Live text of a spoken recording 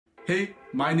Hey,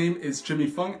 my name is Jimmy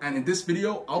Fung, and in this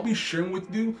video, I'll be sharing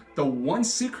with you the one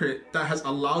secret that has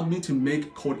allowed me to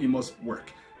make cold emails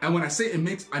work. And when I say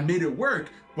I made it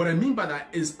work, what I mean by that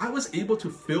is I was able to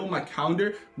fill my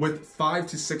calendar with 5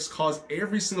 to 6 calls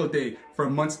every single day for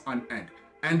months on end.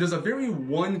 And there's a very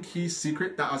one key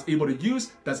secret that I was able to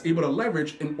use, that's able to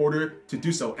leverage in order to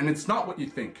do so. And it's not what you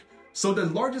think. So the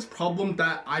largest problem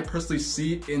that I personally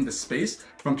see in the space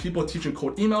from people teaching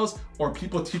cold emails or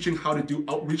people teaching how to do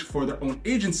outreach for their own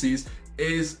agencies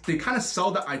is they kind of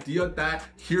sell the idea that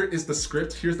here is the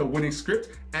script, here's the winning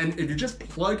script, and if you just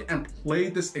plug and play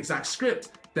this exact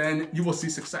script, then you will see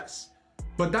success.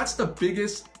 But that's the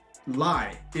biggest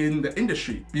lie in the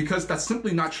industry, because that's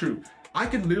simply not true. I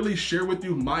could literally share with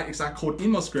you my exact cold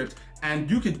email script and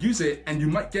you could use it and you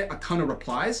might get a ton of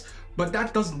replies, but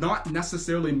that does not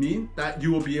necessarily mean that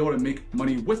you will be able to make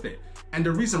money with it. And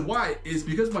the reason why is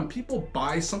because when people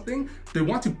buy something, they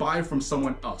want to buy from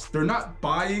someone else. They're not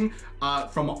buying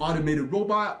from an automated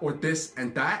robot or this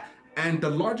and that. And the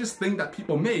largest thing that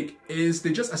people make is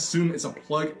they just assume it's a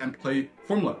plug and play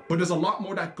formula. But there's a lot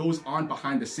more that goes on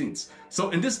behind the scenes. So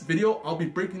in this video, I'll be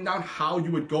breaking down how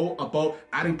you would go about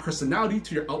adding personality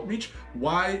to your outreach,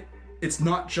 why it's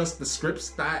not just the scripts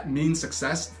that mean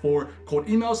success for cold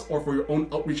emails or for your own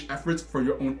outreach efforts for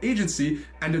your own agency.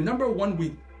 And the number one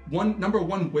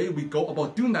way we go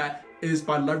about doing that is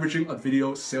by leveraging a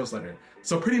video sales letter.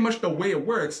 So pretty much the way it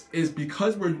works is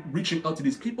because we're reaching out to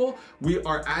these people, we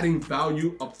are adding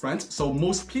value upfront. So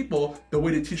most people, the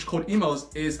way they teach cold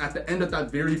emails is at the end of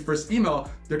that very first email,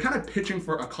 they're kind of pitching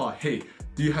for a call. Hey,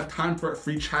 do you have time for a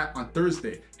free chat on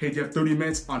Thursday? Hey, do you have 30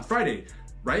 minutes on Friday?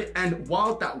 Right? And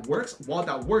while that worked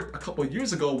a couple of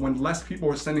years ago when less people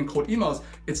were sending cold emails,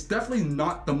 it's definitely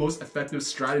not the most effective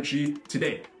strategy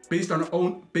today. Based on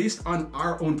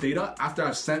our own data, after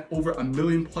I've sent over 1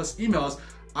 million plus emails,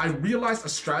 I realized a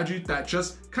strategy that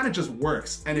just kind of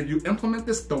works. And if you implement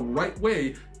this the right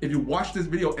way, if you watch this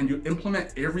video and you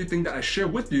implement everything that I share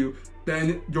with you,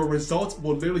 then your results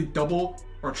will literally double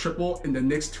or triple in the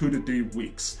next 2 to 3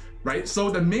 weeks, right? So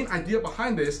the main idea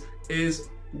behind this is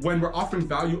when we're offering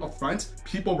value upfront,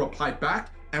 people reply back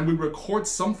and we record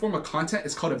some form of content.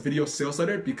 It's called a video sales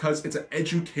letter because it's an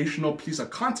educational piece of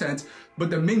content. But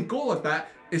the main goal of that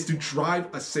is to drive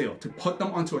a sale, to put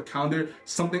them onto a calendar,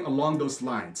 something along those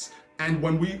lines. And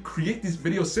when we create these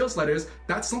video sales letters,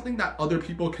 that's something that other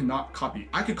people cannot copy.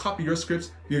 I could copy your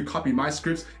scripts, you could copy my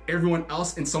scripts, everyone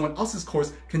else in someone else's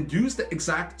course can use the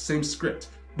exact same script.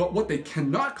 But what they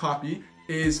cannot copy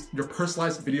is your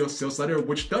personalized video sales letter,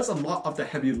 which does a lot of the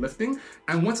heavy lifting.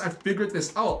 And once I figured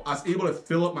this out, I was able to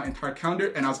fill up my entire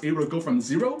calendar and I was able to go from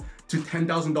 $0 to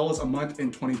 $10,000 a month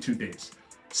in 22 days.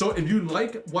 So if you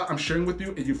like what I'm sharing with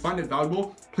you, if you find it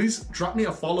valuable, please drop me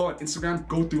a follow on Instagram,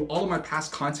 go through all of my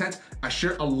past content. I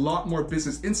share a lot more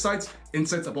business insights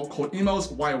about cold emails,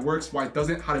 why it works, why it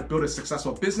doesn't, how to build a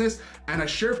successful business. And I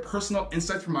share personal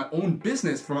insights from my own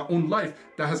business, from my own life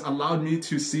that has allowed me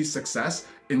to see success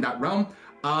in that realm.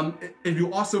 If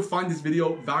you also find this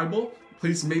video valuable,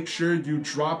 please make sure you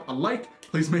drop a like.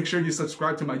 Please make sure you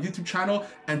subscribe to my YouTube channel.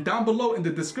 And down below in the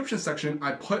description section,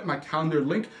 I put my calendar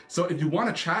link. So if you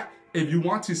want to chat, if you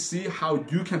want to see how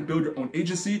you can build your own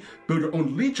agency, build your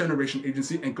own lead generation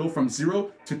agency and go from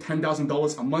 $0 to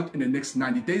 $10,000 a month in the next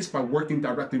 90 days by working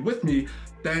directly with me,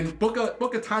 then book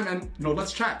a time and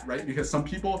let's chat, right? Because some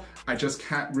people I just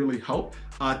can't really help.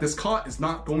 This call is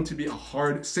not going to be a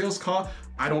hard sales call.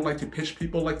 I don't like to pitch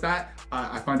people like that.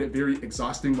 I find it very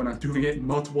exhausting when I'm doing it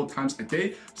multiple times a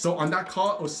day. So on that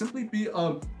call, it will simply be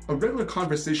a regular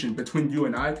conversation between you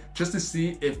and I just to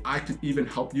see if I could even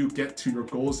help you get to your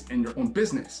goals in your own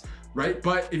business, right?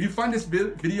 But if you find this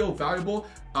video valuable,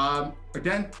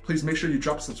 again, please make sure you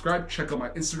drop subscribe, check out my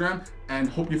Instagram, and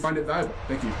hope you find it valuable.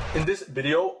 Thank you. In this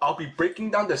video, I'll be breaking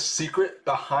down the secret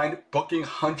behind booking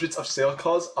hundreds of sales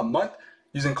calls a month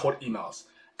using cold emails.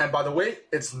 And by the way,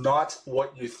 it's not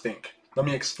what you think. Let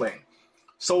me explain.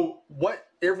 So what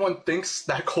everyone thinks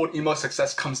that cold email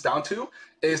success comes down to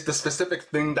is the specific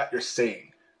thing that you're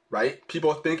saying, right?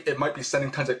 People think it might be sending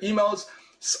tons of emails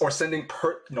or sending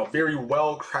very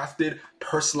well crafted,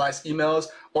 personalized emails,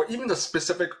 or even the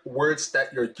specific words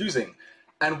that you're using.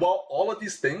 And while all of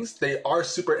these things, they are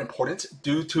super important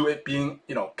due to it being,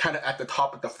 kind of at the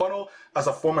top of the funnel as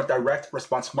a form of direct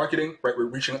response marketing, right? We're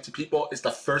reaching out to people. It's the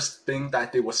first thing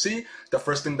that they will see, the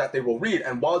first thing that they will read.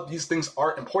 And while these things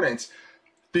are important,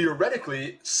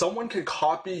 theoretically, someone can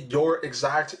copy your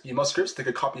exact email scripts. They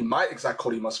could copy my exact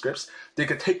cold email scripts. They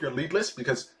could take your lead list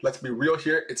because let's be real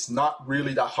here, it's not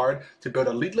really that hard to build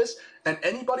a lead list. And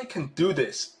anybody can do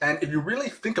this. And if you really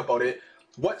think about it,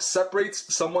 what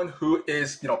separates someone who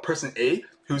is, person A,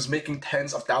 who's making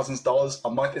tens of thousands of dollars a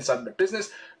month inside of their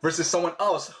business versus someone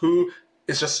else who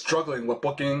is just struggling with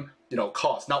booking,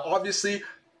 calls. Now, obviously,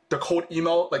 the cold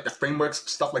email, like the frameworks,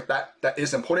 stuff like that, that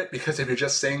is important, because if you're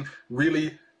just saying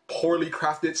really poorly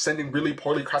crafted, sending really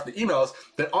poorly crafted emails,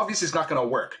 then obviously it's not going to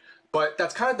work. But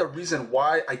that's kind of the reason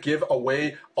why I give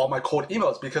away all my cold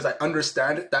emails, because I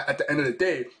understand that at the end of the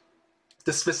day,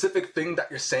 the specific thing that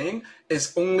you're saying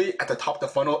is only at the top of the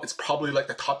funnel. It's probably like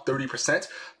the top 30%.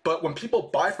 But when people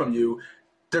buy from you,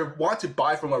 they want to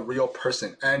buy from a real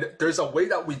person. And there's a way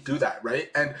that we do that, right?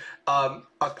 And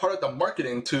as part of the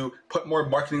marketing, to put more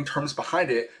marketing terms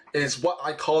behind it, is what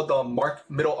I call the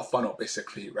middle of funnel,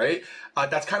 basically, right?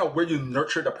 That's kind of where you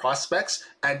nurture the prospects,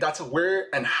 and that's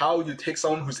where and how you take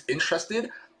someone who's interested,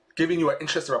 giving you an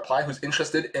interested reply, who's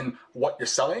interested in what you're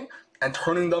selling, and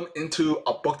turning them into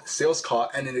a booked sales call,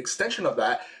 and an extension of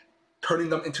that, turning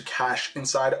them into cash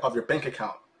inside of your bank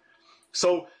account.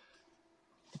 So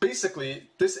basically,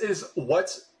 this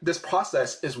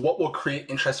process is what will create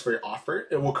interest for your offer.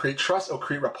 It will create trust, it will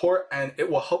create rapport, and it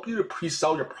will help you to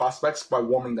pre-sell your prospects by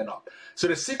warming them up. So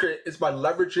the secret is by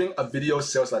leveraging a video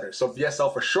sales letter, so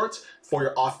VSL for short, for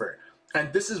your offer.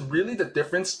 And this is really the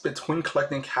difference between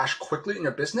collecting cash quickly in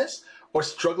your business or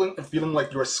struggling and feeling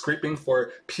like you're scraping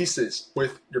for pieces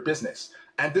with your business.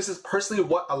 And this is personally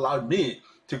what allowed me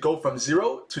to go from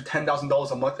 $0 to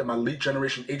 $10,000 a month in my lead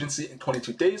generation agency in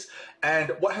 22 days,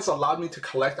 and what has allowed me to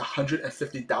collect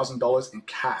 $150,000 in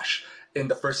cash in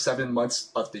the first 7 months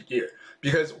of the year.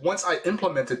 Because once I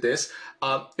implemented this,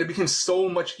 it became so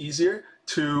much easier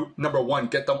to, number one,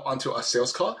 get them onto a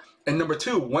sales call, and number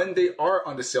two, when they are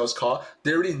on the sales call,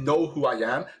 they already know who I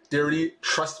am, they already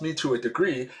trust me to a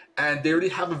degree, and they already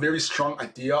have a very strong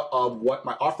idea of what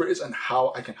my offer is and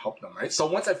how I can help them, right? So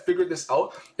once I figured this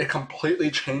out, it completely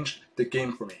changed the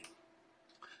game for me.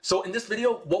 So in this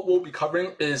video, what we'll be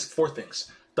covering is 4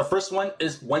 things. The first one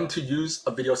is when to use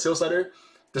a video sales letter.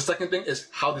 The second thing is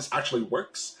how this actually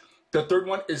works. The third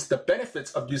one is the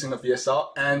benefits of using a VSL.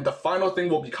 And the final thing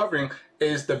we'll be covering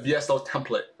is the VSL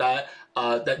template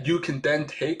that you can then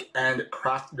take and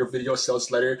craft your video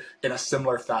sales letter in a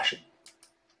similar fashion.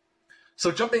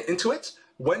 So jumping into it,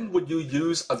 when would you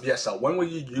use a VSL? When would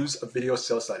you use a video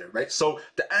sales letter, right? So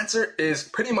the answer is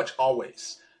pretty much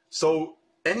always. So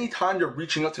anytime you're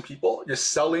reaching out to people, you're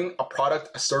selling a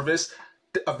product, a service,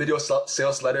 a video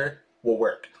sales letter will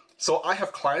work. So I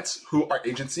have clients who are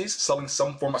agencies selling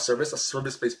some form of service, a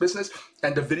service-based business,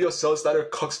 and the video sales letter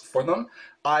cooks for them.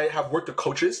 I have worked with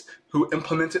coaches who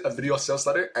implemented a video sales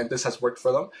letter, and this has worked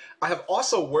for them. I have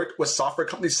also worked with software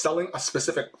companies selling a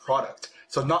specific product,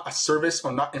 so not a service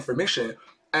or not information,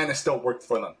 and it still worked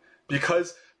for them.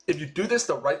 Because if you do this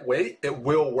the right way, it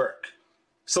will work.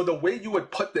 So the way you would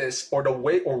put this, or the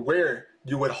way or where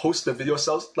you would host the video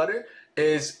sales letter,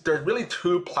 is there's really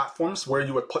 2 platforms where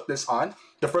you would put this on.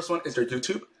 The first one is your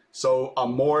YouTube, so a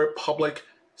more public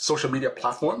social media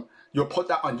platform. You'll put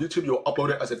that on YouTube, you'll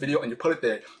upload it as a video, and you put it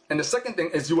there. And the second thing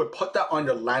is you would put that on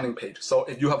your landing page. So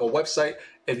if you have a website,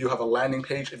 if you have a landing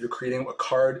page, if you're creating a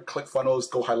card,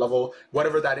 ClickFunnels, Go High Level,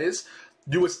 whatever that is,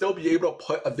 you would still be able to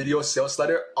put a video sales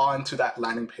letter onto that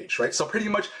landing page, right? So pretty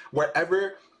much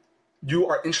wherever you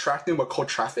are interacting with cold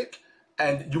traffic,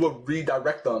 and you will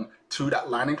redirect them to that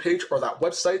landing page or that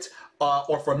website.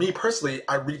 Or for me personally,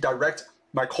 I redirect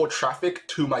my cold traffic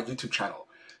to my YouTube channel.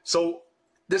 So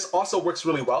this also works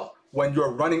really well when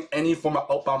you're running any form of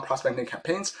outbound prospecting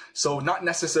campaigns. So not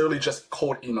necessarily just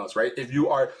cold emails, right? If you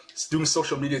are doing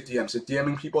social media DMs, you're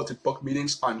DMing people to book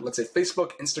meetings on, let's say,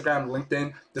 Facebook, Instagram,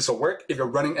 LinkedIn, this will work. If you're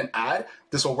running an ad,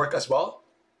 this will work as well.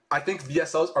 I think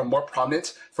VSLs are more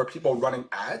prominent for people running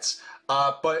ads,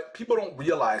 but people don't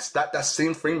realize that that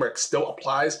same framework still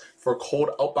applies for cold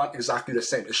outbound exactly the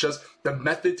same. It's just the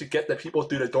method to get the people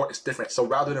through the door is different. So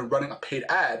rather than running a paid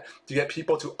ad to get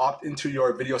people to opt into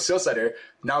your video sales letter,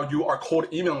 now you are cold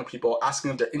emailing people,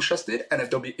 asking if they're interested and if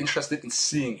they'll be interested in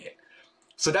seeing it.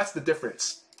 So that's the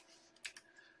difference.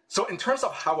 So in terms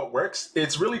of how it works,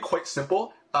 it's really quite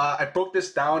simple. I broke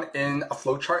this down in a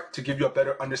flowchart to give you a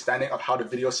better understanding of how the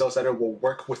video sales letter will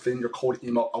work within your cold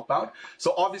email outbound.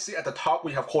 So obviously at the top,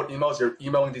 we have cold emails. You're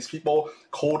emailing these people,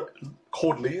 cold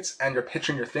leads, and you're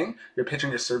pitching your thing. You're pitching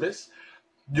your service.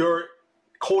 Your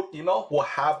cold email will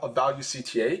have a value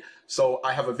CTA. So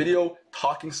I have a video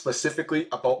talking specifically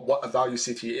about what a value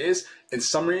CTA is. In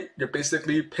summary, you're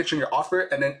basically pitching your offer.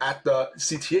 And then at the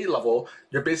CTA level,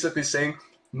 you're basically saying,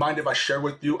 mind if I share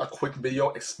with you a quick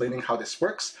video explaining how this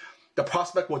works? The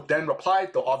prospect will then reply.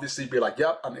 They'll obviously be like,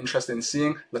 yep, I'm interested in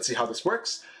seeing, let's see how this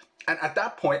works. And at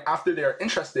that point, after they're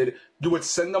interested, you would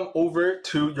send them over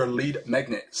to your lead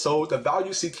magnet. So the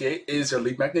value CTA is your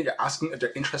lead magnet. You're asking if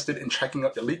they're interested in checking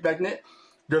out your lead magnet.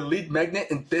 Your lead magnet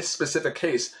in this specific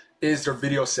case is your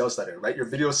video sales letter, right? Your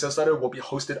video sales letter will be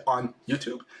hosted on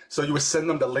YouTube. So you would send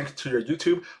them the link to your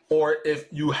YouTube, or if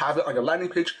you have it on your landing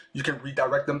page, you can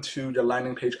redirect them to your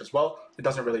landing page as well. It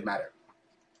doesn't really matter.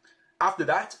 After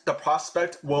that, the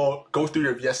prospect will go through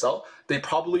your VSL. They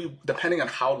probably, depending on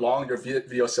how long your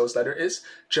video sales letter is,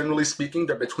 generally speaking,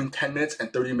 they're between 10 minutes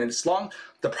and 30 minutes long.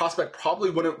 The prospect probably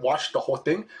wouldn't watch the whole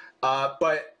thing,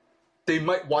 but they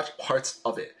might watch parts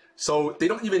of it. So they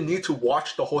don't even need to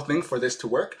watch the whole thing for this to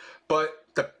work. But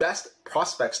the best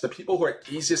prospects, the people who are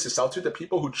easiest to sell to, the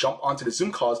people who jump onto the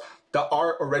Zoom calls that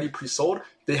are already pre-sold,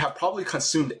 they have probably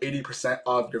consumed 80%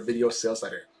 of your video sales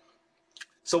letter.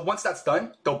 So once that's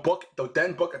done, they'll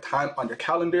then book a time on your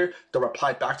calendar. They'll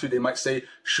reply back to you. They might say,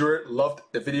 sure, loved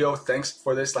the video. Thanks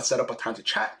for this. Let's set up a time to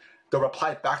chat. They'll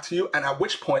reply back to you. And at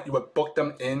which point you would book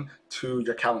them into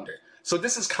your calendar. So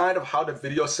this is kind of how the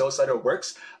video sales letter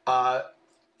works.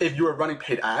 If you were running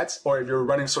paid ads or if you're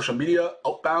running social media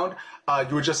outbound,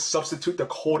 you would just substitute the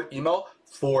cold email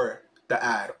for the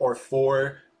ad or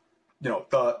for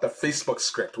the Facebook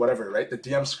script, whatever, right? The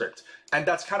DM script. And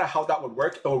that's kind of how that would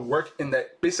work. It would work in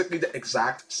basically the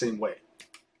exact same way.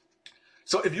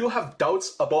 So if you have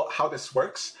doubts about how this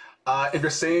works, if you're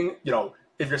saying you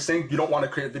don't want to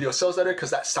create a video sales letter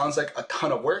because that sounds like a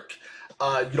ton of work,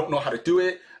 you don't know how to do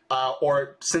it,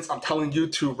 or since I'm telling you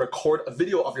to record a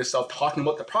video of yourself talking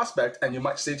about the prospect, and you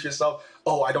might say to yourself,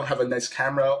 oh, I don't have a nice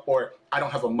camera, or I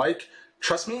don't have a mic.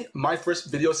 Trust me, my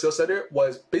first video sales letter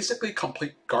was basically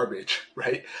complete garbage,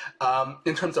 right?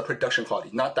 In terms of production quality,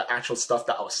 not the actual stuff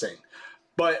that I was saying.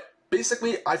 But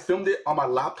basically, I filmed it on my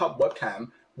laptop webcam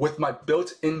with my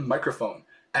built-in microphone,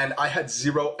 and I had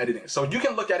zero editing. So you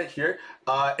can look at it here.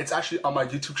 It's actually on my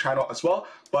YouTube channel as well,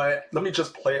 but let me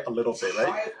just play it a little bit,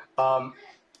 right?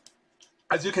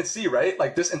 As you can see, right,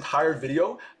 like this entire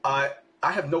video,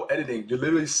 I have no editing. You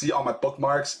literally see all my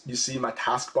bookmarks. You see my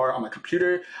taskbar on my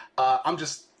computer. I'm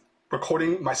just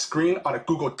recording my screen on a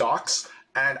Google Docs,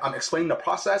 and I'm explaining the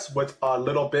process with a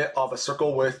little bit of a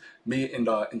circle with me in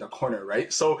the corner,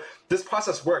 right? So this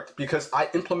process worked because I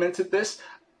implemented this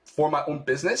for my own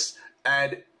business,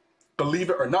 and believe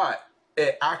it or not,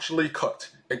 it actually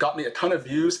cooked. It got me a ton of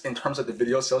views in terms of the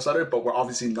video sales letter, but we're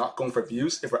obviously not going for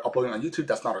views. If we're uploading on YouTube,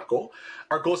 that's not our goal.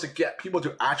 Our goal is to get people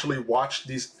to actually watch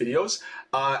these videos.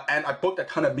 And I booked a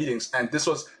ton of meetings, and this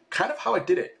was kind of how I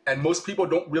did it. And most people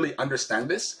don't really understand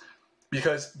this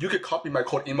because you could copy my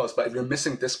cold emails, but if you're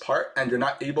missing this part and you're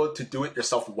not able to do it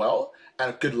yourself well at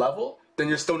a good level, then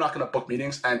you're still not gonna book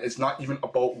meetings, and it's not even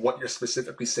about what you're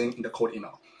specifically saying in the cold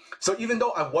email. So even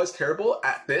though I was terrible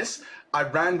at this, I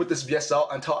ran with this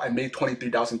VSL until I made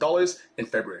 $23,000 in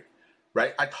February,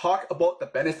 right? I talk about the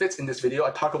benefits in this video. I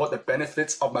talk about the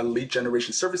benefits of my lead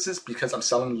generation services because I'm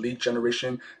selling lead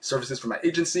generation services for my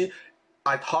agency.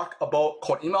 I talk about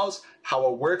cold emails, how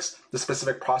it works, the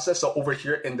specific process. So over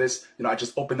here in this, I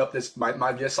just opened up this my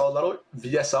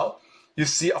VSL. You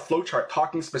see a flowchart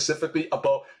talking specifically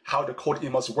about how the cold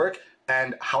emails work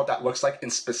and how that looks like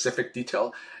in specific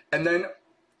detail. And then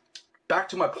back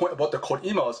to my point about the cold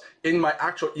emails, in my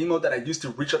actual email that I used to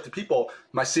reach out to people,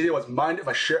 my CTA was, mind if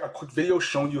I share a quick video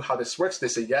showing you how this works? They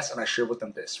say yes, and I share with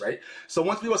them this, right? So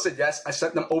once people said yes, I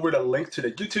sent them over the link to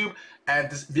the YouTube, and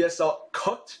this VSL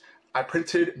cooked. I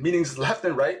printed meetings left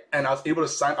and right, and I was able to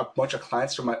sign a bunch of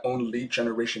clients from my own lead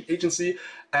generation agency.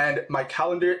 And my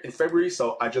calendar in February,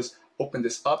 so I just opened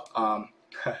this up.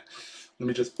 Let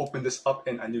me just open this up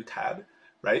in a new tab.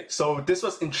 Right? So this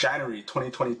was in January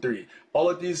 2023. All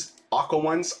of these Aqua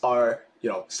ones are,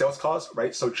 sales calls,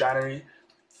 right? So January,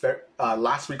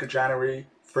 last week of January,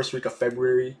 first week of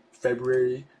February,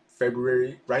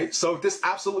 right? So this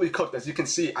absolutely cooked. As you can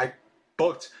see, I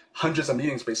booked hundreds of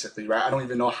meetings basically, right? I don't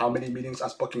even know how many meetings I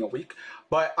was booking a week,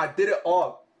 but I did it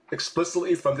all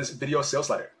explicitly from this video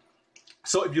sales letter.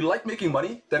 So if you like making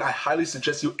money, then I highly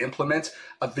suggest you implement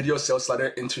a video sales letter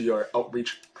into your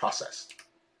outreach process.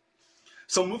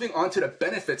 So moving on to the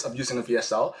benefits of using a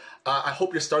VSL, I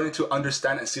hope you're starting to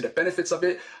understand and see the benefits of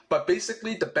it. But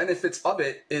basically the benefits of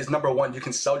it is, number one, you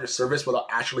can sell your service without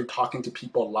actually talking to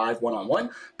people live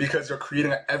one-on-one because you're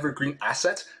creating an evergreen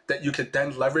asset that you could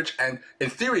then leverage. And in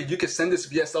theory, you could send this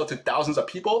VSL to thousands of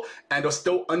people and they'll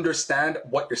still understand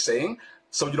what you're saying.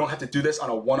 So you don't have to do this on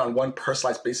a one-on-one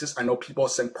personalized basis. I know people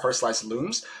send personalized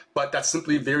looms, but that's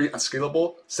simply very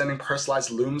unscalable. Sending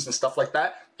personalized looms and stuff like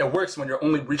that, it works when you're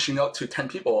only reaching out to 10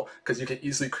 people because you can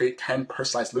easily create 10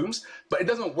 personalized looms, but it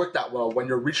doesn't work that well when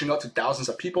you're reaching out to thousands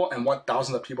of people and want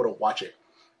thousands of people to watch it.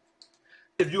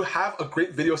 if you have a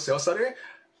great video sales letter,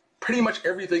 pretty much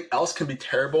everything else can be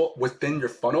terrible within your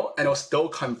funnel and it'll still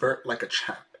convert like a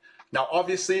champ. Now,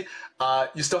 obviously,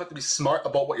 you still have to be smart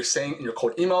about what you're saying in your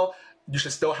cold email. You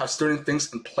should still have certain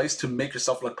things in place to make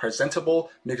yourself look presentable,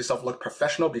 make yourself look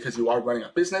professional because you are running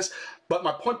a business. But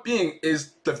my point being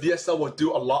is the VSL will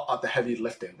do a lot of the heavy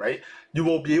lifting, right? You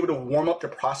will be able to warm up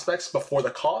your prospects before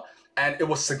the call, and it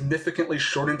will significantly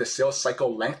shorten the sales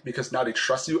cycle length because now they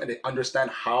trust you and they understand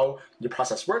how your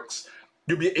process works.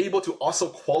 You'll be able to also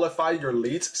qualify your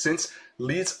leads since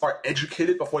leads are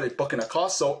educated before they book in a call.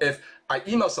 So if I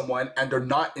email someone and they're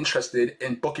not interested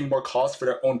in booking more calls for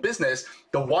their own business,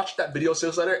 they'll watch that video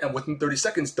sales letter and within 30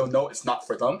 seconds, they'll know it's not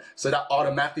for them. So that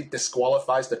automatically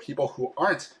disqualifies the people who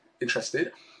aren't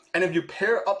interested. And if you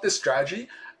pair up this strategy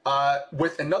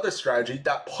with another strategy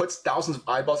that puts thousands of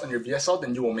eyeballs on your VSL,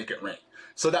 then you will make it rain.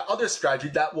 So that other strategy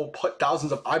that will put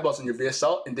thousands of eyeballs on your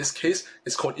VSL, in this case,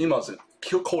 is cold emails.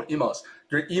 Cold emails.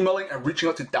 You're emailing and reaching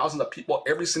out to thousands of people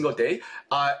every single day,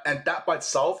 and that by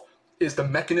itself is the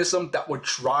mechanism that will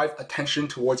drive attention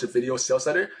towards your video sales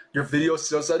letter. Your video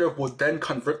sales letter will then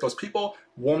convert those people,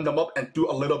 warm them up, and do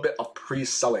a little bit of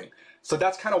pre-selling. So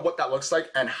that's kind of what that looks like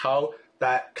and how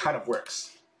that kind of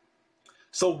works.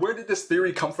 So where did this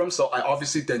theory come from? So I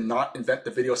obviously did not invent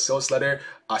the video sales letter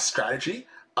strategy.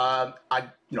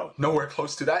 Nowhere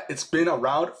close to that. It's been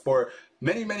around for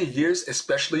many, many years,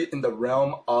 especially in the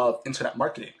realm of internet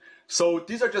marketing. So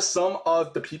these are just some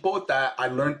of the people that I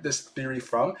learned this theory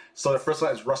from. So the first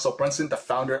one is Russell Brunson, the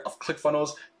founder of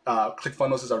ClickFunnels.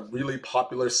 ClickFunnels is a really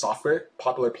popular software,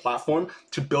 popular platform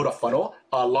to build a funnel.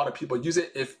 A lot of people use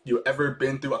it. If you've ever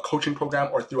been through a coaching program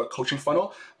or through a coaching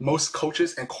funnel, most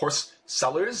coaches and course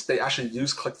sellers, they actually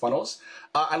use ClickFunnels.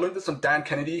 I learned this from Dan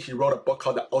Kennedy. He wrote a book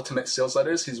called The Ultimate Sales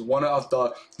Letters. He's one of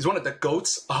the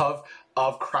goats of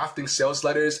crafting sales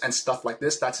letters and stuff like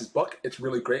this. That's his book. It's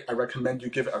really great. I recommend you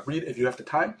give it a read if you have the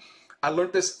time. I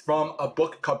learned this from a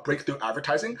book called Breakthrough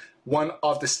Advertising, one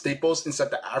of the staples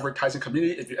inside the advertising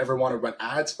community. If you ever want to run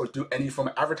ads or do any form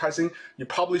of advertising, you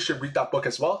probably should read that book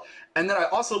as well. And then I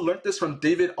also learned this from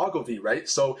David Ogilvy, right?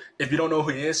 So if you don't know who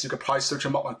he is, you could probably search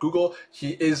him up on Google.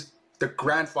 He is the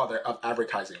grandfather of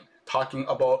advertising, talking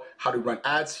about how to run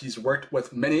ads. He's worked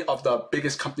with many of the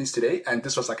biggest companies today, and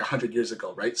this was like 100 years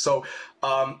ago, right? So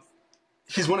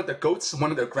he's one of the goats,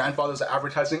 one of the grandfathers of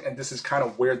advertising, and this is kind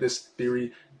of where this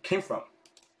theory came from.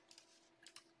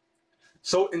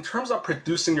 So in terms of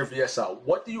producing your VSL,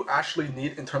 what do you actually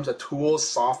need in terms of tools,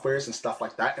 softwares, and stuff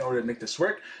like that in order to make this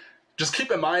work? Just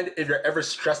keep in mind, if you're ever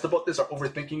stressed about this or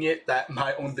overthinking it, that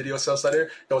my own video sales letter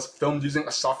that was filmed using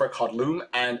a software called Loom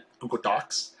and Google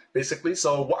Docs, basically.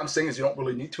 So what I'm saying is you don't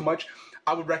really need too much.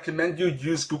 I would recommend you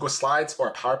use Google Slides or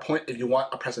a PowerPoint if you want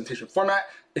a presentation format.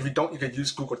 If you don't, you could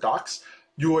use Google Docs.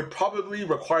 You would probably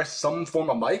require some form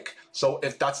of mic. So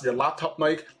if that's your laptop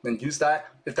mic, then use that.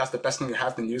 If that's the best thing you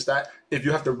have, then use that. If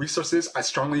you have the resources, I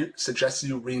strongly suggest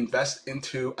you reinvest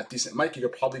into a decent mic. You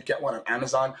could probably get one on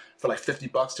Amazon for like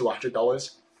 $50 to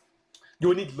 $100. You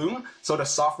will need Loom, so the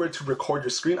software to record your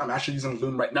screen. I'm actually using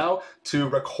Loom right now to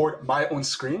record my own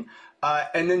screen.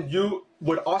 And then you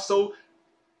would also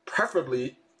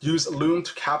preferably use Loom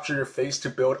to capture your face to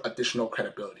build additional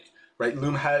credibility, right?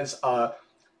 Loom has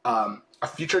a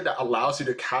feature that allows you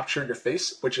to capture your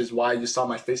face, which is why you saw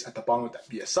my face at the bottom of that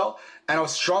VSL. And I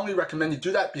would strongly recommend you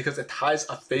do that because it ties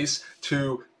a face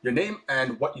to your name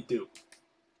and what you do.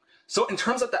 So in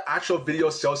terms of the actual video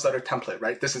sales letter template,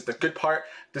 right? This is the good part.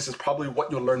 This is probably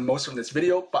what you'll learn most from this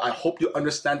video, but I hope you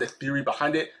understand the theory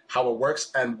behind it, how it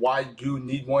works, and why you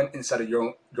need one inside of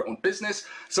your own business.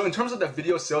 So in terms of the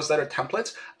video sales letter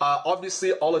templates,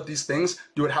 obviously all of these things,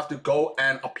 you would have to go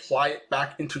and apply it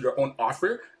back into your own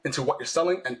offer, into what you're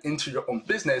selling, and into your own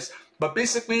business. But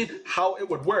basically how it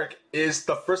would work is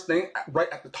the first thing right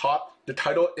at the top, the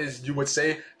title is you would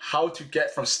say how to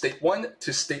get from state 1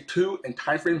 to state 2 in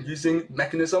time frame using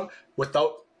mechanism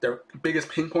without their biggest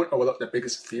pain point or without their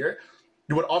biggest fear.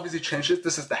 You would obviously change this.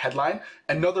 This is the headline.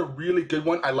 Another really good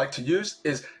one I like to use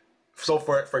is, so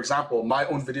for example, my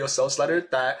own video sales letter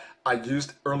that I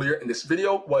used earlier in this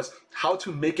video was how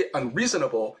to make it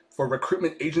unreasonable for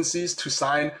recruitment agencies to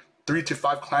sign 3 to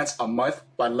 5 clients a month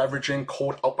by leveraging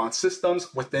cold outbound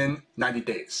systems within 90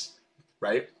 days,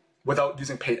 right? Without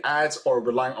using paid ads or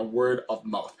relying on word of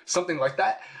mouth, something like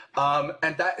that.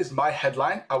 And that is my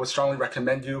headline. I would strongly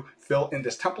recommend you fill in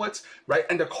this template, right?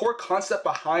 And the core concept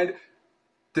behind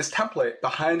this template,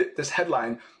 behind this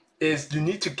headline, is you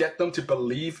need to get them to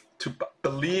believe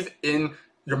in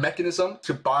your mechanism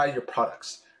to buy your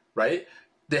products, right?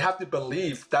 they have to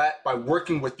believe that by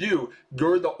working with you,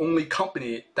 you're the only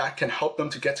company that can help them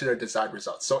to get to their desired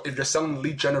results. So if you're selling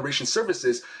lead generation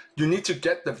services, you need to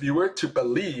get the viewer to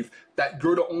believe that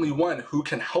you're the only one who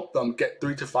can help them get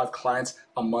 3 to 5 clients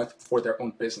a month for their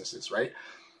own businesses, right?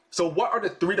 So what are the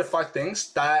 3 to 5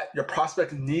 things that your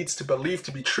prospect needs to believe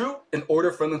to be true in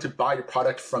order for them to buy your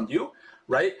product from you,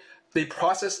 right? The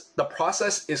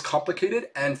process is complicated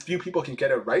and few people can get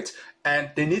it right.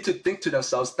 And they need to think to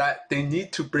themselves that they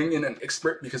need to bring in an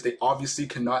expert because they obviously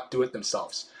cannot do it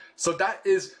themselves. So that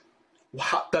is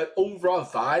the overall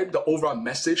vibe, the overall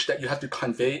message that you have to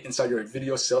convey inside your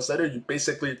video sales letter. You're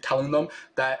basically telling them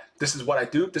that this is what I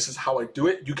do, this is how I do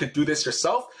it. You could do this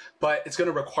yourself, but it's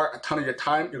gonna require a ton of your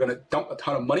time. You're gonna dump a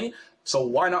ton of money. So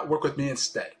why not work with me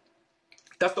instead?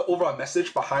 That's the overall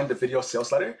message behind the video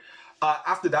sales letter.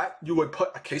 After that, you would put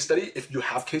a case study if you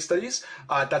have case studies.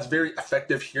 That's very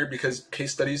effective here because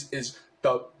case studies is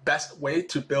the best way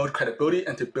to build credibility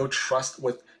and to build trust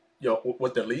with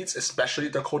with the leads, especially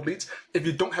the cold leads. If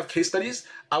you don't have case studies,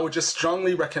 I would just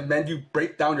strongly recommend you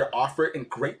break down your offer in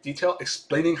great detail,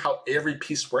 explaining how every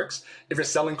piece works. If you're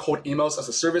selling cold emails as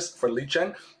a service for lead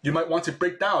gen, you might want to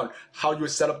break down how you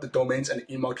would set up the domains and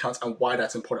the email accounts and why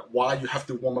that's important, why you have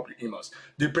to warm up your emails.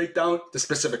 You break down the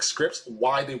specific scripts,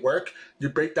 why they work. You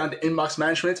break down the inbox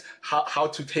management, how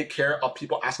to take care of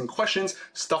people asking questions,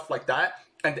 stuff like that,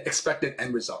 and the expected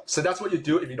end result. So that's what you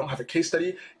do if you don't have a case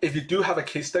study. If you do have a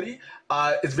case study,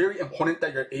 it's very important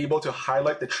that you're able to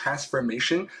highlight the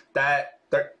transformation that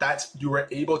you were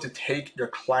able to take your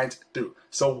client through.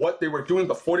 So what they were doing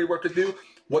before they worked with you,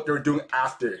 what they were doing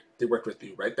after they worked with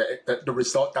you, right? The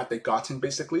result that they gotten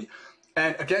basically.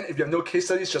 And again, if you have no case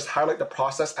studies, just highlight the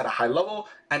process at a high level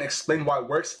and explain why it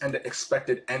works and the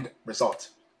expected end result.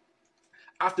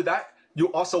 After that, you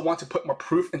also want to put more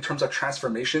proof in terms of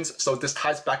transformations. So this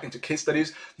ties back into case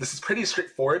studies. This is pretty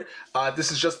straightforward.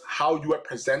 This is just how you would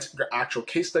present your actual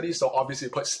case study. So obviously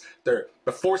it puts their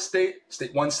before state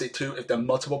 1, state 2, if there are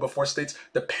multiple before states,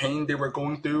 the pain they were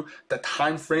going through, the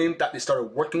time frame that they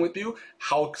started working with you,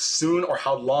 how soon or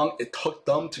how long it took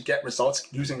them to get results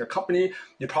using your company.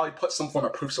 You probably put some form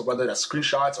of proof, so whether that's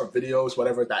screenshots or videos,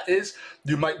 whatever that is.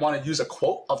 You might want to use a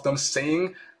quote of them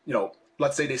saying,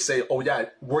 let's say they say, oh yeah,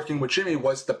 working with Jimmy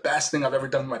was the best thing I've ever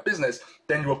done in my business.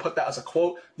 Then you will put that as a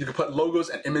quote. You can put logos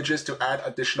and images to add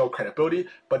additional credibility,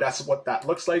 but that's what that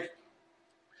looks like.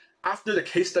 After the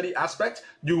case study aspect,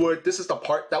 this is the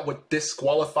part that would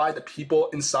disqualify the people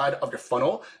inside of your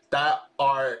funnel that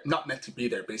are not meant to be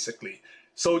there basically.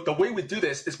 So the way we do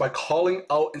this is by calling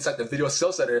out inside the video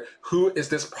sales letter, who is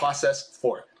this process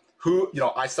for?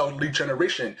 I sell lead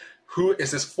generation. Who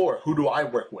is this for? Who do I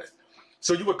work with?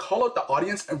 So you would call out the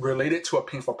audience and relate it to a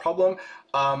painful problem.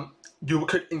 You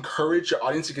could encourage your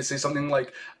audience. You could say something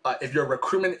like, if you're a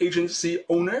recruitment agency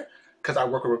owner, because I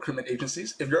work with recruitment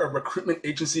agencies, if you're a recruitment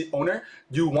agency owner,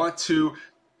 you want to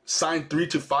sign 3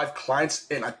 to 5 clients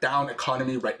in a down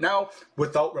economy right now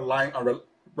without relying on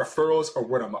referrals or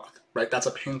word of mouth, right? That's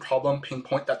a pain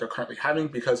point that they're currently having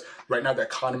because right now the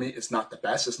economy is not the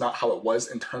best. It's not how it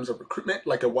was in terms of recruitment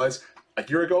like it was a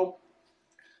year ago.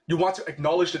 You want to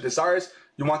acknowledge the desires.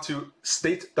 You want to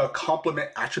state the complement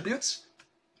attributes.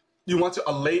 You want to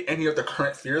allay any of the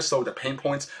current fears, so the pain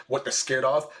points, what they're scared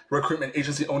of. Recruitment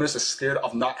agency owners are scared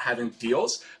of not having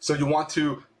deals. So you want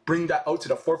to bring that out to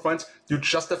the forefront. You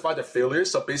justify the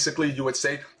failures. So basically you would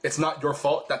say, it's not your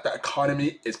fault that the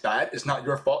economy is bad. It's not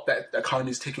your fault that the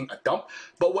economy is taking a dump.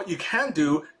 But what you can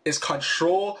do is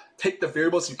take the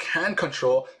variables you can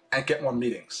control and get more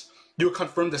meetings. You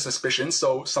confirm the suspicion.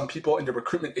 So some people in the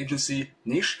recruitment agency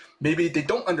niche, maybe they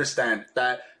don't understand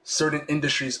that certain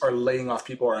industries are laying off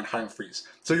people or on hiring freeze.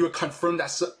 So you would confirm that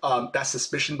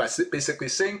suspicion by basically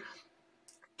saying,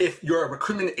 if you're a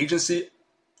recruitment agency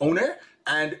owner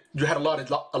and you had a lot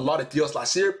of deals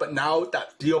last year, but now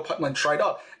that deal pipeline dried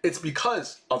up, it's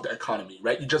because of the economy,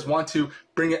 right? You just want to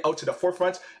bring it out to the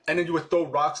forefront, and then you would throw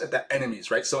rocks at the enemies,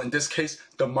 right? So in this case,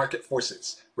 the market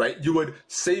forces, right? You would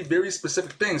say very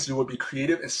specific things. You would be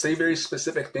creative and say very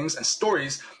specific things and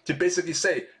stories to basically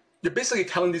say, you're basically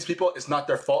telling these people it's not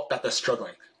their fault that they're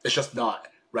struggling. It's just not,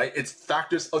 right? It's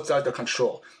factors outside their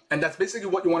control. And that's basically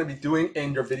what you want to be doing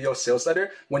in your video sales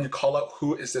letter when you call out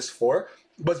who is this for.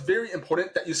 But it's very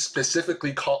important that you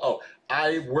specifically call out,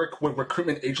 I work with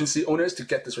recruitment agency owners to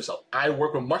get this result. I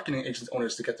work with marketing agency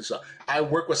owners to get this result. I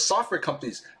work with software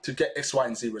companies to get X, Y,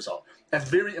 and Z result. And it's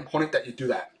very important that you do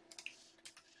that.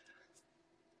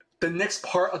 The next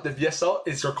part of the VSL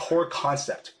is your core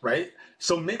concept, right?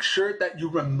 So make sure that you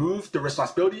remove the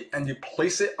responsibility and you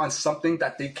place it on something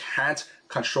that they can't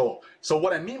control. So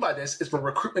what I mean by this is for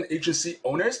recruitment agency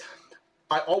owners,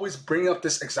 I always bring up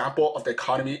this example of the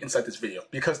economy inside this video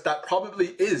because that probably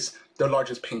is the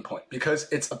largest pain point, because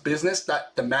it's a business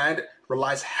that demand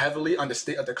relies heavily on the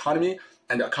state of the economy,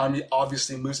 and the economy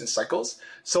obviously moves in cycles.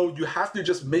 So you have to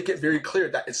just make it very clear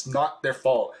that it's not their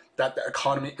fault that the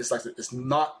economy is like this. It's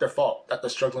not their fault that they're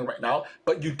struggling right now,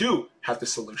 but you do have the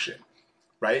solution,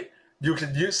 right? You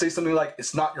could say something like,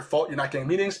 it's not your fault you're not getting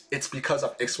meetings, it's because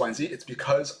of X, Y, and Z, it's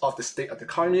because of the state of the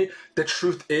economy. The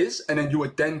truth is, and then you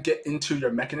would then get into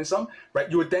your mechanism, right?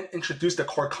 You would then introduce the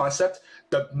core concept,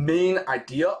 the main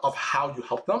idea of how you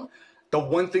help them, the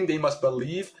one thing they must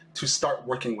believe to start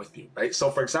working with you, right? So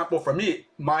for example, for me,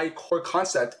 my core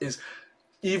concept is,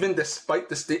 even despite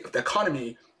the state of the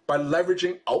economy, by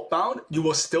leveraging outbound, you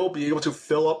will still be able to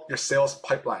fill up your sales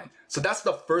pipeline. So that's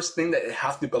the first thing that you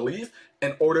have to believe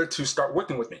in order to start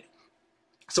working with me.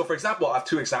 So for example, I have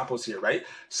two examples here, right?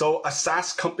 So a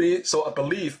SaaS company, so a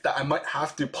belief that I might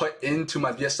have to put into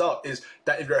my VSL is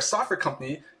that if you're a software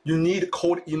company, you need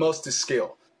cold emails to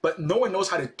scale, but no one knows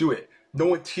how to do it. No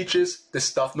one teaches this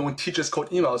stuff. No one teaches cold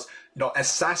emails. You know,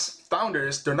 as SaaS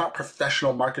founders, they're not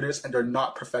professional marketers and they're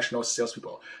not professional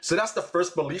salespeople. So that's the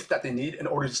first belief that they need in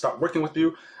order to start working with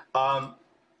you.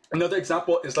 Another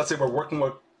example is, let's say we're working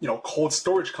with, cold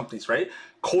storage companies, right?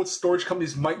 Cold storage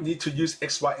companies might need to use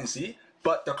X, Y, and Z,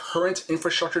 but the current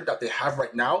infrastructure that they have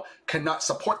right now cannot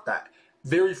support that.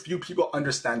 Very few people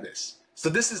understand this. So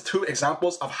this is two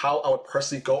examples of how I would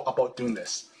personally go about doing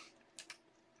this.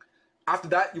 After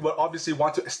that, you would obviously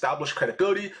want to establish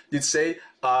credibility. You'd say,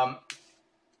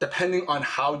 depending on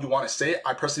how you want to say it,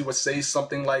 I personally would say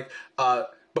something like,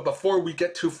 but before we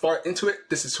get too far into it,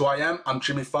 this is who I am. I'm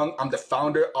Jimmy Fung. I'm the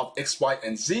founder of X, Y,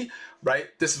 and Z, right?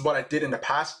 This is what I did in the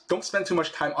past. Don't spend too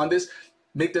much time on this.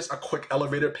 Make this a quick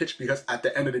elevator pitch, because at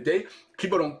the end of the day,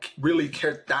 people don't really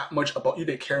care that much about you.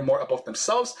 They care more about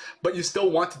themselves, but you still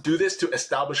want to do this to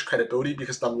establish credibility,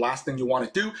 because the last thing you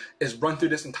want to do is run through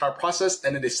this entire process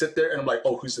and then they sit there and I'm like,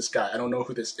 oh, who's this guy? I don't know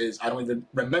who this is. I don't even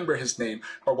remember his name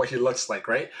or what he looks like,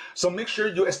 right? So make sure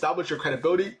you establish your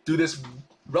credibility. Do this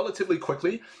relatively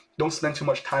quickly. Don't spend too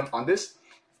much time on this.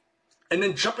 And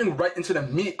then jumping right into the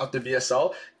meat of the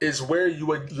VSL is where you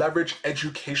would leverage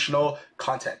educational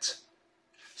content.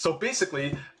 So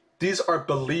basically, these are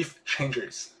belief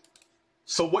changers.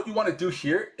 So what you want to do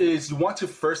here is you want to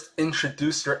first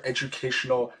introduce your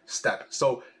educational step.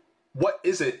 So what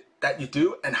is it that you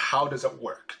do and how does it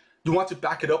work? You want to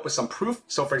back it up with some proof.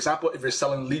 So for example, if you're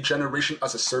selling lead generation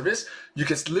as a service, you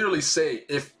can literally say,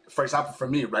 if, for example, for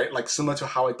me, right, like similar to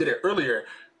how I did it earlier,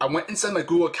 I went inside my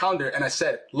Google Calendar and I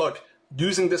said, look,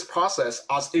 using this process,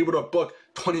 I was able to book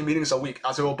 20 meetings a week. I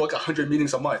was able to book 100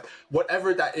 meetings a month.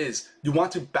 Whatever that is, you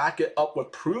want to back it up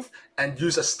with proof and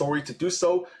use a story to do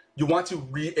so. You want to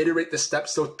reiterate the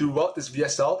steps. So throughout this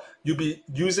VSL, you'll be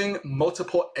using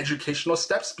multiple educational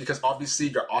steps, because obviously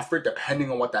your offer,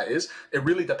 depending on what that is, it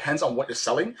really depends on what you're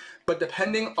selling. But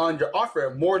depending on your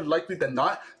offer, more likely than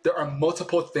not, there are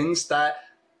multiple things that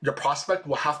your prospect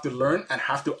will have to learn and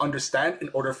have to understand in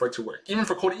order for it to work. Even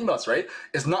for cold emails, right?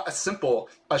 It's not as simple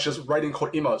as just writing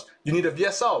cold emails. You need a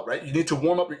VSL, right? You need to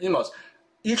warm up your emails.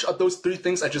 Each of those three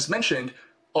things I just mentioned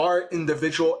are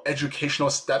individual educational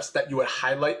steps that you would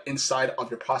highlight inside of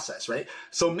your process, right?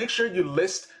 So make sure you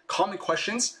list common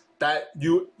questions that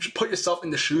you put yourself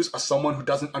in the shoes of someone who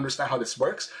doesn't understand how this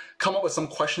works. Come up with some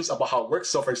questions about how it works.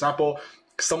 So for example,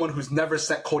 someone who's never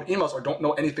sent cold emails or don't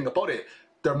know anything about it,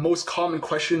 their most common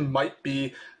question might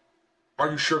be, are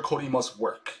you sure cold emails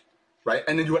work, right?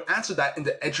 And then you would answer that in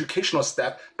the educational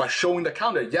step by showing the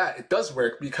calendar, yeah, it does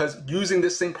work, because using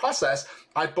this same process,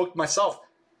 I booked myself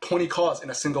 20 calls in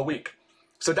a single week.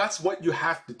 So that's what you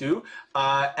have to do.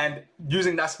 And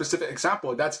using that specific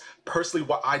example, that's personally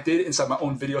what I did inside my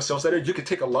own video sales letter. You can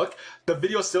take a look. The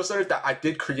video sales letter that I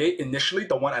did create initially,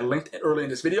 the one I linked earlier in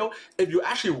this video, if you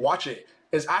actually watch it,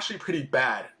 is actually pretty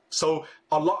bad. So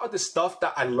a lot of the stuff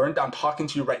that I learned that I'm talking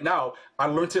to you right now, I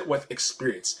learned it with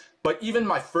experience. But even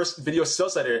my first video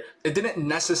sales letter, it didn't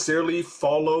necessarily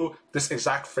follow this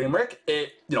exact framework.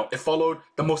 It followed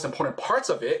the most important parts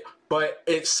of it, but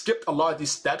it skipped a lot of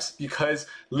these steps, because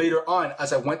later on,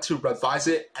 as I went to revise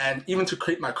it and even to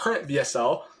create my current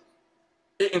VSL,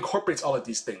 it incorporates all of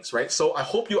these things, right? So I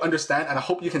hope you understand, and I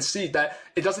hope you can see that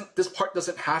this part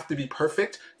doesn't have to be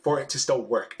perfect for it to still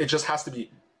work. It just has to be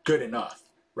good enough,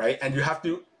 right? And you have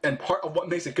to, and part of what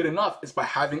makes it good enough is by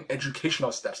having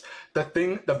educational steps.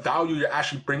 The value you're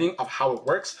actually bringing of how it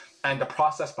works and the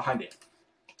process behind it.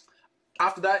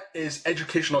 After that is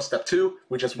educational step 2.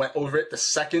 We just went over it. The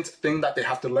second thing that they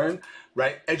have to learn,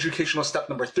 right? Educational step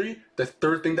number 3, the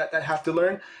third thing that they have to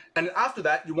learn. And after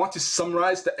that, you want to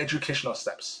summarize the educational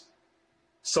steps.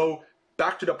 So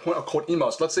back to the point of cold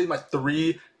emails. Let's say my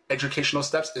 3 educational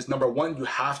steps is number 1, you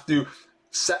have to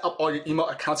set up all your email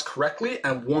accounts correctly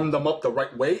and warm them up the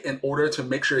right way in order to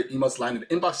make sure your emails land in the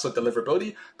inbox. So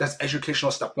deliverability, that's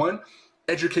educational step 1.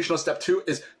 Educational step 2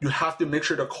 is you have to make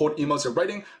sure the cold emails you're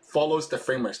writing follows the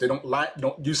frameworks. They don't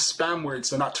use spam words.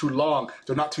 They're not too long.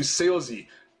 They're not too salesy.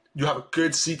 You have a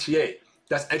good CTA.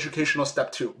 That's educational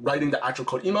step 2, writing the actual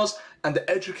cold emails. And the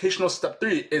educational step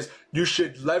 3 is you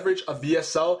should leverage a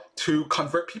VSL to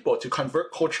convert people, to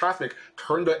convert cold traffic,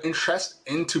 turn the interest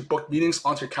into booked meetings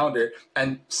onto your calendar,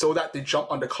 and so that they jump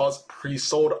on the calls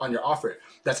pre-sold on your offer.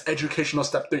 That's educational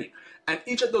step 3. And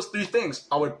each of those 3 things,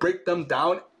 I would break them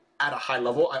down at a high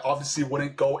level. I obviously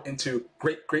wouldn't go into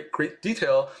great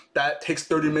detail. That takes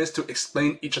 30 minutes to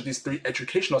explain each of these 3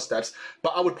 educational steps,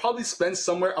 but I would probably spend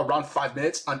somewhere around 5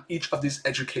 minutes on each of these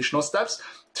educational steps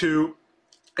to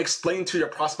explain to your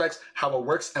prospects how it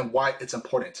works and why it's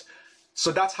important.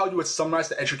 So that's how you would summarize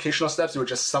the educational steps. You would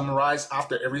just summarize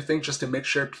after everything just to make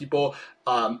sure people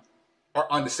are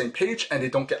on the same page and they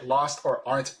don't get lost or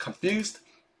aren't confused.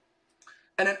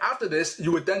 And then after this,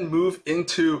 you would then move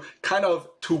into kind of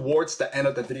towards the end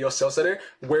of the video sales letter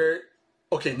where,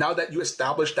 okay, now that you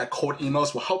established that cold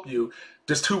emails will help you,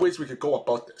 there's 2 ways we could go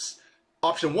about this.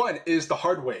 Option 1 is the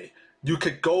hard way. You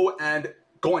could go on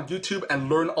YouTube and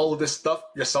learn all of this stuff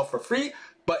yourself for free,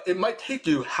 but it might take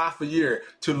you half a year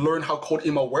to learn how cold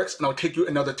email works, and it'll take you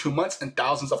another 2 months and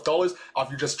thousands of dollars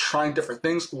of you just trying different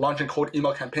things, launching cold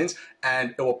email campaigns,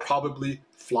 and it will probably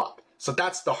flop. So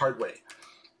that's the hard way.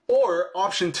 Or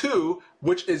option 2,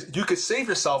 which is you could save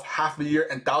yourself half a year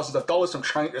and thousands of dollars from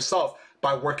trying it yourself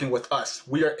by working with us.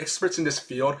 We are experts in this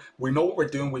field. We know what we're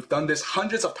doing. We've done this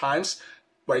hundreds of times,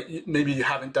 right? Maybe you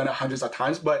haven't done it hundreds of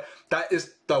times, but that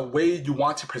is the way you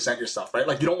want to present yourself, right?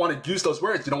 Like you don't want to use those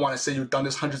words. You don't want to say you've done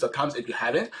this hundreds of times if you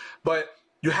haven't, but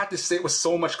you have to say it with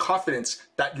so much confidence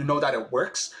that you know that it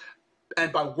works.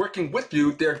 And by working with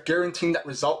you, they're guaranteeing that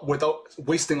result without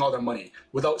wasting all their money,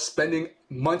 without spending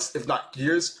months, if not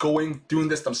years, doing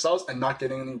this themselves and not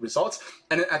getting any results.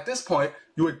 And then at this point,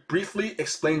 you would briefly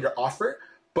explain your offer,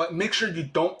 but make sure you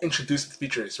don't introduce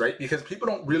features, right? Because people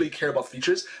don't really care about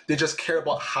features. They just care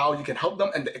about how you can help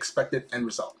them and the expected end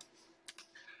result.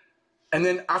 And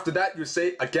then after that, you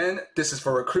say, again, this is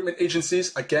for recruitment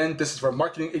agencies. Again, this is for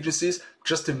marketing agencies,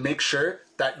 just to make sure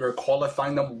that you're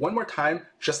qualifying them one more time,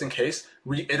 just in case,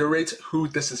 reiterate who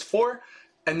this is for.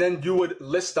 And then you would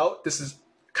list out, this is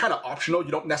kind of optional.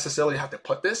 You don't necessarily have to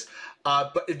put this,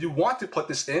 but if you want to put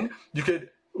this in, you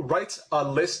could write a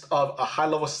list of a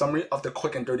high-level summary of the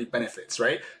quick and dirty benefits,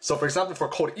 right? So for example, for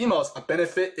cold emails, a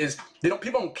benefit is,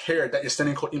 people don't care that you're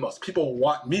sending cold emails. People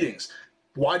want meetings.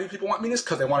 Why do people want meetings?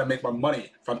 Because they want to make more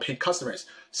money from paid customers.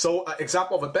 So an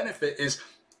example of a benefit is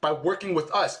by working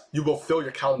with us, you will fill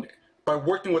your calendar. By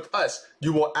working with us,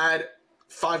 you will add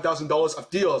 $5,000 of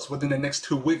deals within the next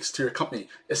 2 weeks to your company,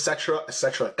 etc.,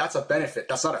 etc. That's a benefit.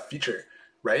 That's not a feature,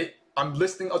 right? I'm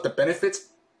listing out the benefits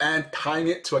and tying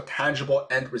it to a tangible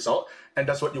end result, and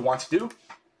that's what you want to do.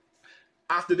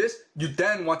 After this, you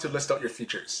then want to list out your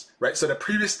features, right? So the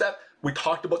previous step, we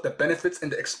talked about the benefits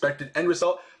and the expected end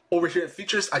result. Over here in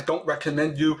features, I don't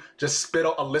recommend you just spit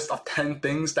out a list of 10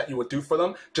 things that you would do for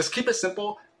them. Just keep it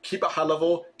simple, keep it high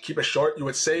level, keep it short. You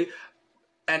would say,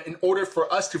 and in order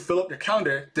for us to fill up your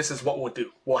calendar, this is what we'll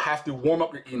do. We'll have to warm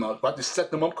up your emails. We'll have to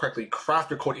set them up correctly, craft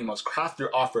your cold emails, craft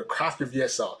your offer, craft your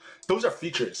VSL. Those are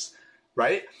features,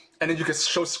 right? And then you can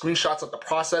show screenshots of the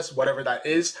process, whatever that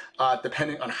is,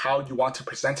 depending on how you want to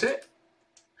present it.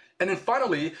 And then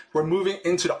finally, we're moving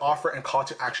into the offer and call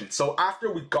to action. So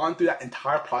after we've gone through that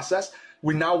entire process,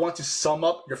 we now want to sum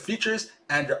up your features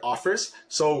and your offers.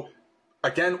 So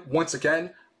again, once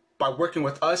again, by working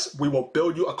with us, we will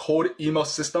build you a cold email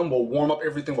system. We'll warm up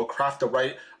everything. We'll craft the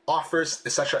right offers,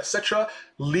 etc.,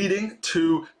 leading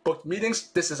to booked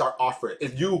meetings. This is our offer.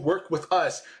 If you work with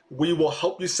us, we will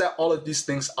help you set all of these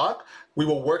things up. We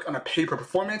will work on a pay per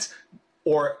performance,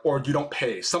 or you don't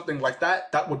pay, something like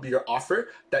that. That would be your offer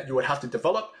that you would have to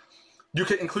develop. You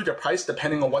can include your price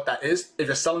depending on what that is. If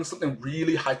you're selling something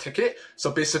really high ticket,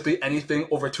 so basically anything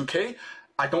over 2K,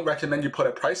 I don't recommend you put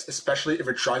a price, especially if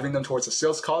you're driving them towards a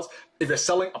sales cause. If you're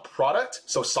selling a product,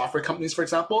 so software companies, for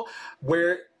example,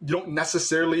 where you don't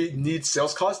necessarily need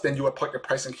sales calls, then you would put your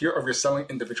pricing here. Or if you're selling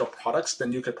individual products,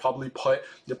 then you could probably put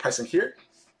your pricing here.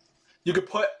 You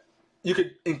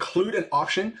could include an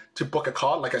option to book a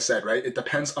call, like I said, right? It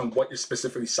depends on what you're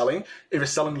specifically selling. If you're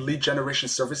selling lead generation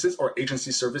services or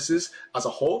agency services as a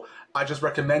whole, I just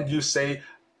recommend you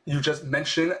just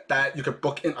mention that you could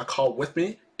book in a call with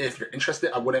me if you're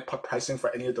interested. I wouldn't put pricing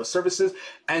for any of those services.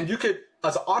 And you could,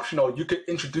 as an optional, you could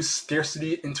introduce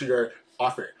scarcity into your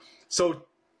offer. So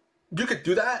you could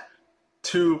do that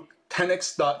to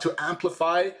 10x, to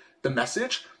amplify the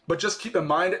message, but just keep in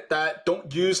mind that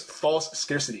don't use false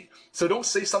scarcity. So don't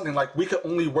say something like, we could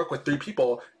only work with 3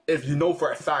 people if you know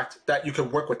for a fact that you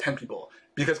can work with 10 people,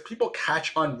 because people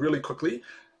catch on really quickly.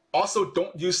 Also,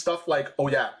 don't use stuff like, oh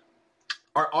yeah,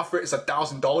 our offer is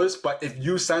 $1,000, but if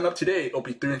you sign up today, it'll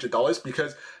be $300,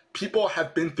 because people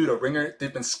have been through the ringer.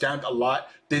 They've been scammed a lot.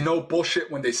 They know bullshit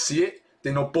when they see it.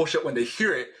 They know bullshit when they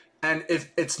hear it. And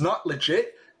if it's not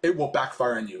legit, it will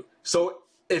backfire on you. So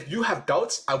if you have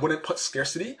doubts, I wouldn't put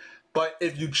scarcity. But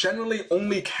if you generally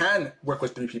only can work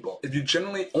with 3 people, if you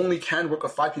generally only can work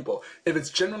with 5 people, if it's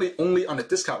generally only on a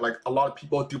discount, like a lot of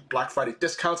people do Black Friday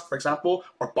discounts, for example,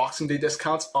 or Boxing Day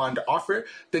discounts on the offer,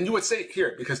 then you would say it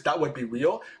here, because that would be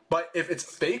real. But if it's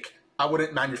fake, I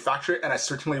wouldn't manufacture it, and I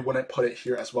certainly wouldn't put it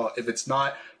here as well if it's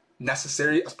not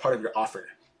necessary as part of your offer.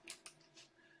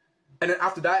 And then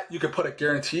after that, you could put a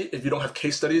guarantee. If you don't have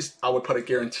case studies, I would put a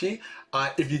guarantee.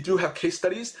 If you do have case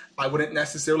studies, I wouldn't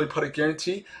necessarily put a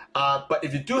guarantee. But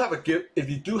if you do have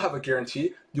a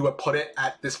guarantee, you would put it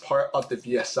at this part of the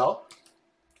VSL.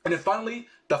 And then finally,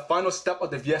 the final step of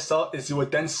the VSL is you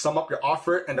would then sum up your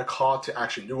offer and the call to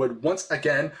action. You would once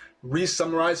again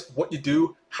re-summarize what you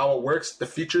do, how it works, the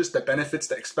features, the benefits,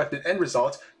 the expected end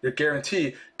results, your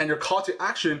guarantee, and your call to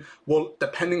action will,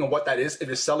 depending on what that is, if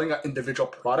you're selling an individual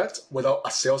product without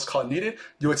a sales call needed,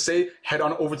 you would say, head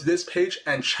on over to this page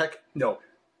and check,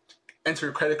 enter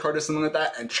your credit card or something like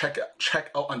that, and check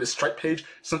out on this Stripe page,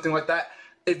 something like that.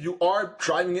 If you are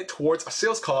driving it towards a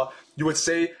sales call, you would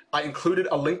say, I included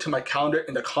a link to my calendar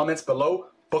in the comments below,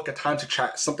 book a time to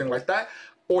chat, something like that.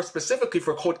 Or specifically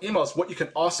for cold emails, what you can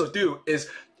also do is,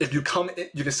 if you come in,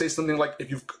 you can say something like, if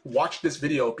you've watched this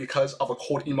video because of a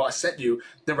cold email I sent you,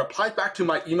 then reply back to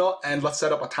my email and let's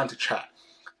set up a time to chat.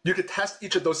 You could test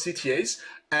each of those CTAs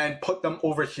and put them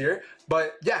over here.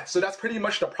 But yeah, so that's pretty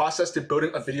much the process to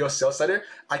building a video sales letter.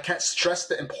 I can't stress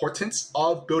the importance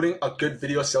of building a good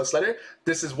video sales letter.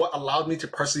 This is what allowed me to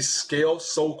personally scale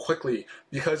so quickly,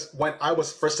 because when I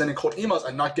was first sending cold emails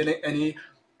and not getting any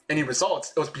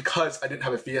results, it was because I didn't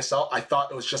have a VSL. I thought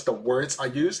it was just the words I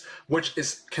used, which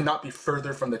cannot be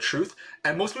further from the truth.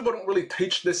 And most people don't really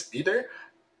teach this either,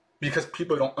 because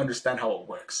people don't understand how it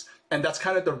works. And that's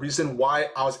kind of the reason why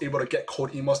I was able to get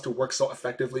cold emails to work so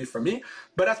effectively for me.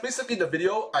 But that's basically the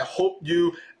video. I hope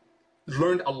you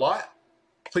learned a lot.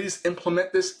 Please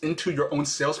implement this into your own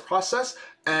sales process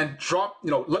and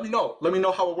let me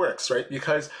know how it works, right?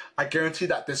 Because I guarantee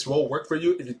that this will work for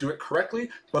you if you do it correctly,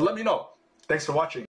 but let me know. Thanks for watching.